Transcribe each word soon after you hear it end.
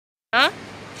Huh?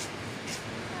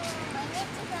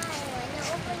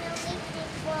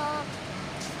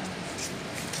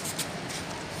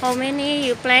 How many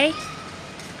you play?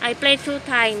 I play 2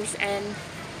 times and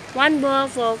one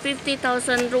ball for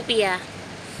 50,000 rupiah.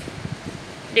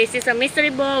 This is a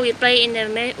mystery ball we play in the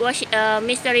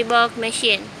mystery box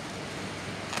machine.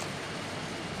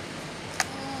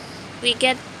 We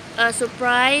get a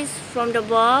surprise from the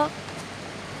ball.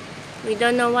 We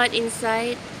don't know what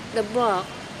inside the ball.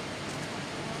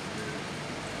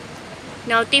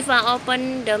 Now Tifa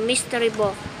open the mystery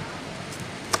box.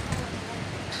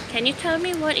 Can you tell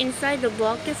me what inside the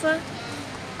box, Tifa?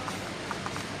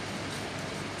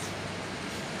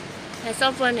 Let's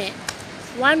open it.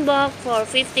 One box for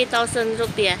 50,000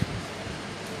 rupiah.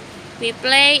 We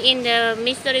play in the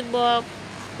mystery box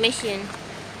machine.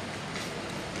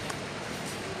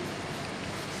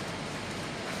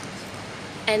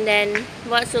 And then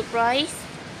what surprise?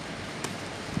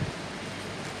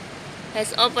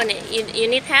 Let's open it. You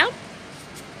need help?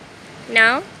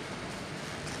 No?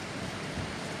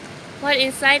 What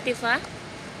inside, Tifa?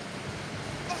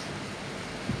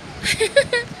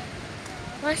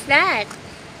 What's that?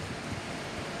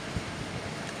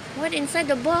 What inside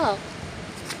the box?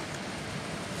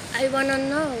 I wanna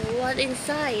know what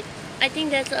inside. I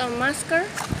think that's a masker.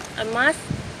 A mask.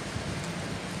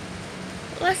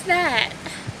 What's that?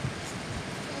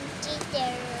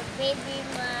 Baby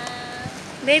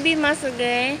mask. Baby mask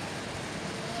again.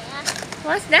 Yeah.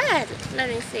 What's that? Let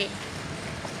me see.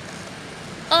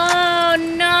 Oh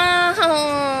no!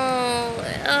 Oh,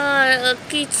 a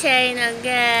keychain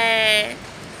again.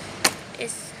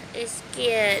 It's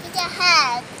cute. It's a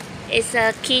hat. It's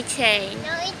a keychain.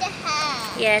 No, it's a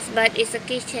hat. Yes, but it's a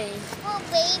keychain. For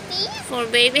baby? For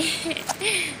baby.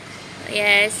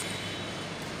 Yes.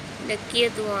 The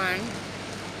cute one.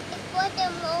 It's for the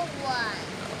small one.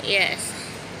 Yes.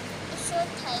 It's so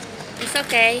tiny. It's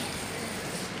okay.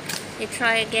 We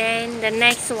try again. The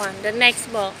next one. The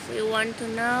next box. We want to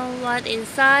know what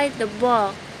inside the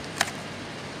box.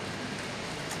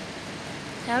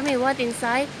 Tell me what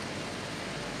inside.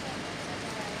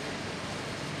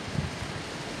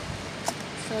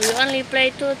 So you only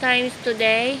play 2 times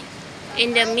today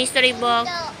in the mystery box.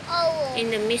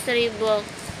 In the mystery box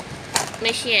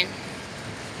machine.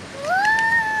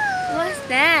 What's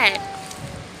that?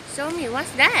 Show me,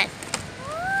 what's that?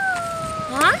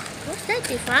 Huh? What's that,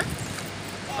 Tifa?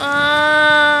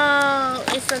 Oh,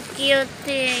 it's a cute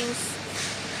thing.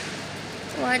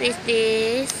 What is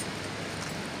this?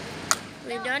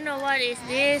 We don't know what is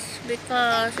this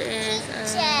because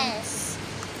it's Yes.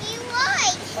 You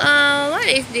like. what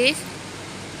is this?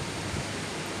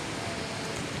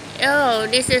 Oh,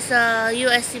 this is a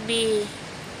USB.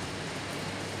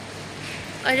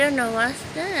 I don't know what's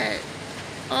that.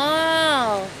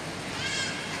 Oh,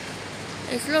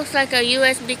 it looks like a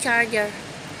USB charger.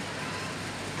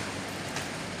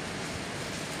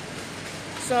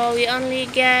 So we only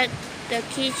get the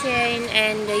keychain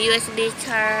and the USB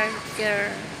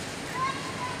charger.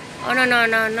 Oh no, not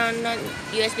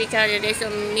USB charger. There's a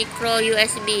micro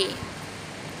USB.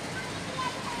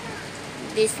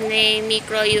 Disney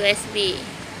micro USB.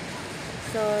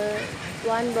 So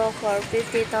one box for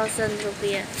 50,000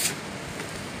 rupiah.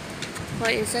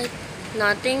 What inside?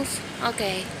 Nothing.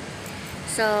 Okay.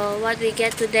 So what we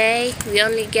get today? We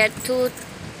only get two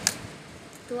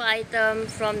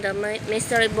items from the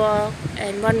mystery box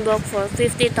and one box for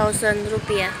 50,000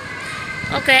 rupiah.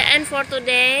 Okay, and for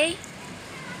today.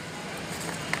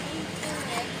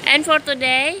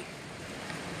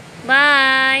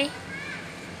 Bye.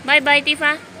 Bye,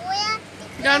 Tifa.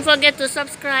 Don't forget to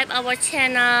subscribe our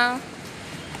channel,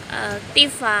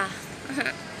 Tifa.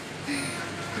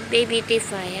 Baby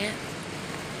Tifa, yeah.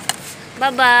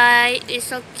 Bye. It's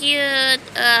so cute.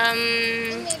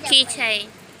 Keychain.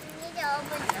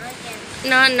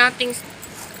 No, nothing.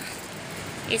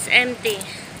 It's empty.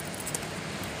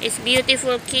 It's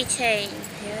beautiful keychain.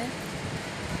 Yeah.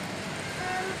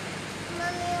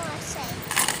 Mommy was saying.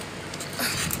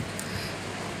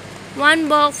 One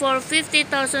box for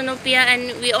 50,000 rupiah,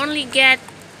 and we only get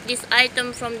this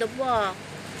item from the box.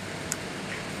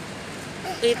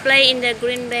 We play in the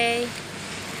Green Bay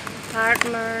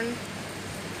apartment.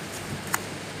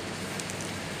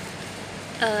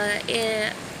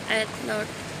 At North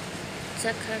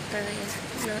Jakarta.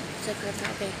 Yeah. North Jakarta.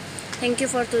 Okay. Thank you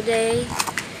for today,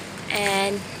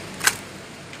 and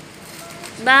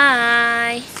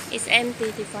bye. It's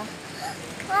empty, Tifa.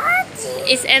 What?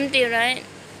 It's empty, right?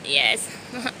 Yes.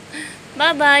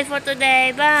 Bye for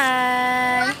today.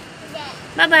 Bye.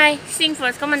 Bye. Sing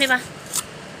first. Come on, Tifa.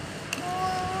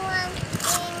 One,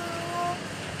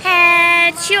 two, Happy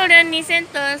Okay, children, knee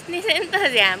centers,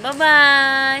 yeah. Bye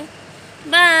bye.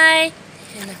 Bye.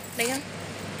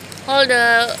 Hold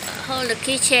the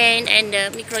keychain and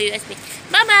the micro USB.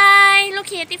 Bye bye. Look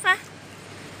here, Tifa.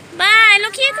 Bye.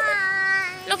 Look here, come on.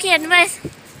 Bye. Look here, Wes.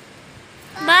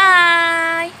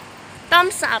 Bye.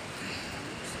 Thumbs up.